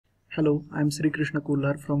Hello, I am Sri Krishna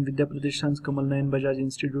Kulhar from Vidya Pratishthan's Kamal Nayan Bajaj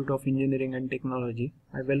Institute of Engineering and Technology.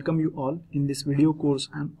 I welcome you all in this video course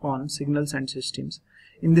on signals and systems.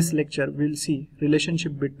 In this lecture, we will see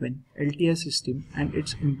relationship between LTI system and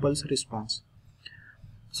its impulse response.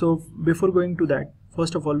 So before going to that,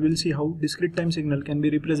 first of all, we will see how discrete time signal can be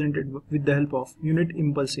represented with the help of unit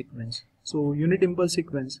impulse sequence. So unit impulse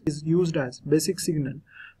sequence is used as basic signal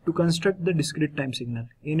to construct the discrete time signal.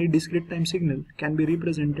 Any discrete time signal can be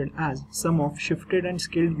represented as sum of shifted and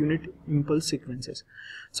scaled unit impulse sequences.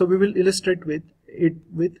 So we will illustrate with it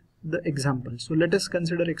with the example. So let us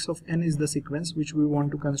consider x of n is the sequence which we want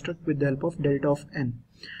to construct with the help of delta of n.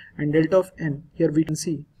 And delta of n, here we can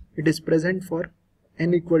see it is present for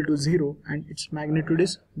n equal to 0 and its magnitude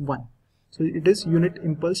is 1. So it is unit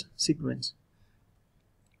impulse sequence.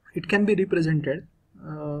 It can be represented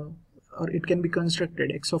or it can be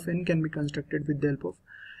constructed, x of n can be constructed with the help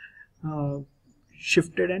of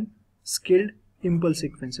shifted and scaled impulse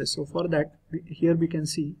sequences. So for that, here we can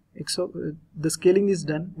see the scaling is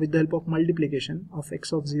done with the help of multiplication of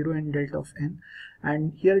x of 0 and delta of n,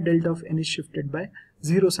 and here delta of n is shifted by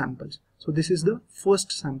 0 samples. So this is the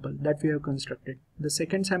first sample that we have constructed. The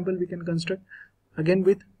second sample we can construct again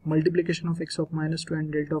with multiplication of x of minus 2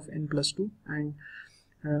 and delta of n plus 2, and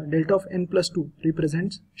delta of n plus 2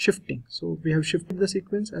 represents shifting. So we have shifted the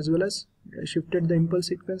sequence as well as shifted the impulse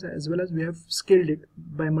sequence, as well as we have scaled it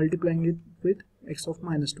by multiplying it with x of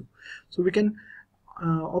minus 2. So we can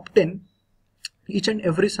obtain each and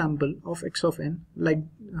every sample of x of n like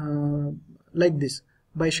this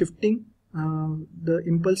by shifting the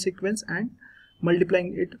impulse sequence and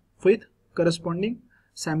multiplying it with corresponding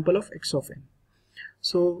sample of x of n.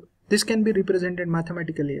 So this can be represented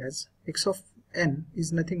mathematically as x of n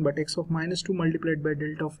is nothing but x of minus 2 multiplied by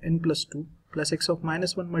delta of n plus 2 plus x of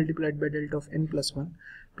minus 1 multiplied by delta of n plus 1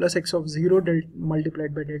 plus x of 0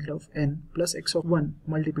 multiplied by delta of n plus x of 1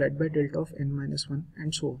 multiplied by delta of n minus 1,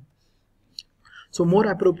 and so on. So more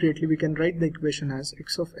appropriately, we can write the equation as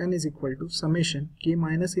x of n is equal to summation k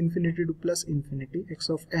minus infinity to plus infinity x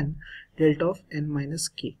of n delta of n minus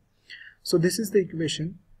k. So this is the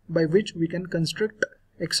equation by which we can construct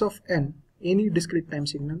x of n, any discrete time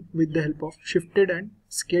signal, with the help of shifted and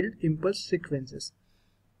scaled impulse sequences.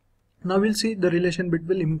 Now we'll see the relation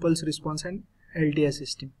between impulse response and LTI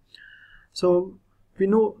system. So we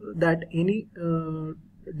know that any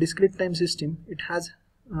discrete time system, it has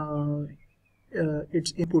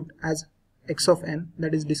its input as x of n,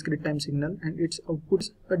 that is discrete time signal, and its output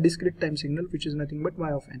is a discrete time signal which is nothing but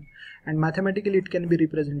y of n, and mathematically it can be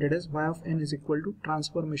represented as y of n is equal to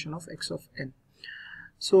transformation of x of n.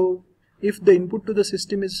 So if the input to the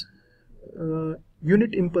system is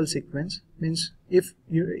unit impulse sequence, means if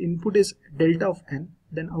your input is delta of n,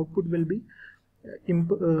 then output will be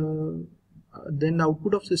then the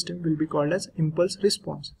output of system will be called as impulse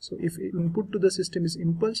response. So if input to the system is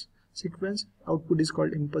impulse sequence, output is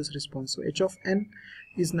called impulse response. So h of n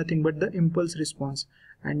is nothing but the impulse response,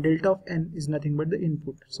 and delta of n is nothing but the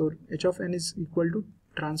input. So h of n is equal to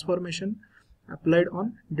transformation applied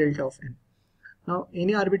on delta of n. Now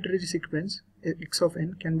any arbitrary sequence x of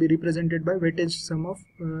n can be represented by weightage sum of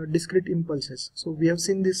discrete impulses. So we have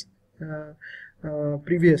seen this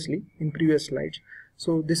previously in previous slides.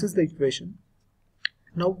 So this is the equation.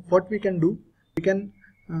 Now what we can do, we can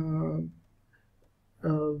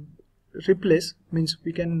replace, means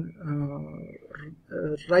we can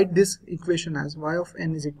write this equation as y of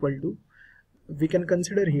n is equal to, we can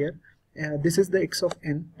consider here this is the x of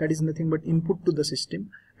n, that is nothing but input to the system,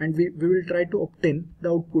 and we will try to obtain the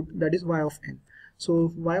output, that is y of n.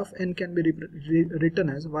 So y of n can be written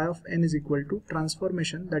as y of n is equal to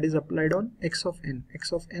transformation that is applied on x of n.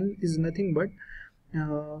 X of n is nothing but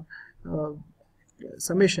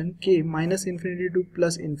summation k minus infinity to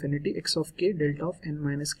plus infinity x of k delta of n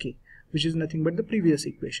minus k, which is nothing but the previous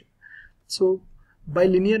equation. So by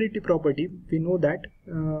linearity property, we know that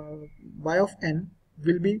y of n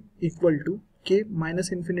will be equal to k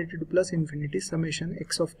minus infinity to plus infinity summation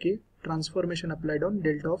x of k transformation applied on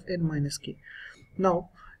delta of n minus k. Now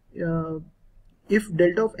if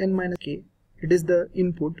delta of n minus k, it is the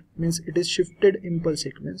input, means it is shifted impulse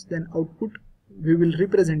sequence, then output we will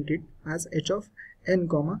represent it as h of n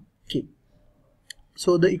comma k.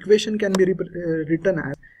 So the equation can be written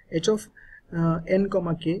as h of n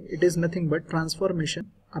comma k, it is nothing but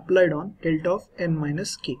transformation applied on delta of n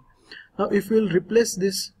minus k. Now if we will replace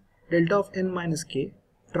this delta of n minus k,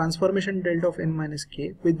 transformation delta of n minus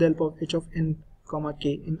k, with the help of h of n comma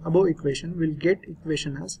k in above equation, we will get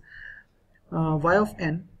equation as y of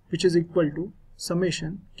n, which is equal to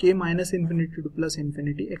summation k minus infinity to plus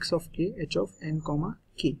infinity x of k h of n comma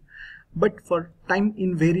k. But for time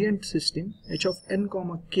invariant system, h of n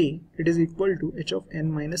comma k, it is equal to h of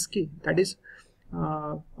n minus k. That is,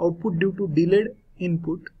 output due to delayed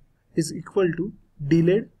input is equal to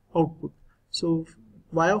delayed output. So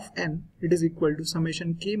y of n, it is equal to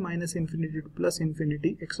summation k minus infinity to plus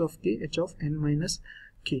infinity x of k h of n minus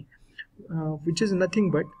k, which is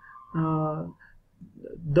nothing but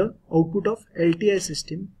the output of LTI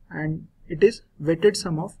system, and it is weighted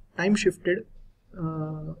sum of time shifted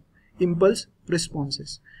impulse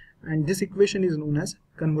responses, and this equation is known as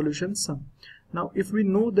convolution sum. Now if we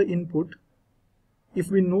know the input, if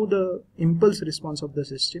we know the impulse response of the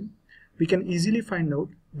system, we can easily find out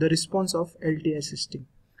the response of LTI system.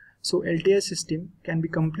 So LTI system can be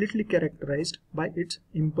completely characterized by its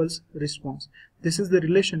impulse response. This is the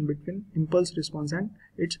relation between impulse response and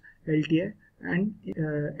its LTI and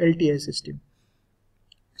LTI system.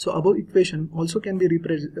 So above equation also can be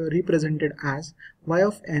represented as y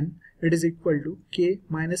of n, it is equal to k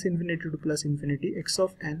minus infinity to plus infinity x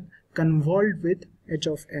of n convolved with h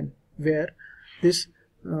of n, where this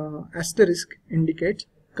asterisk indicates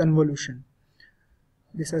convolution.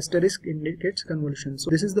 This asterisk indicates convolution. So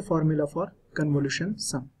this is the formula for convolution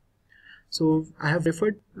sum. So I have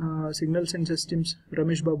referred Signals and Systems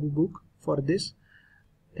Ramesh Babu book for this.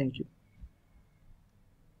 Thank you.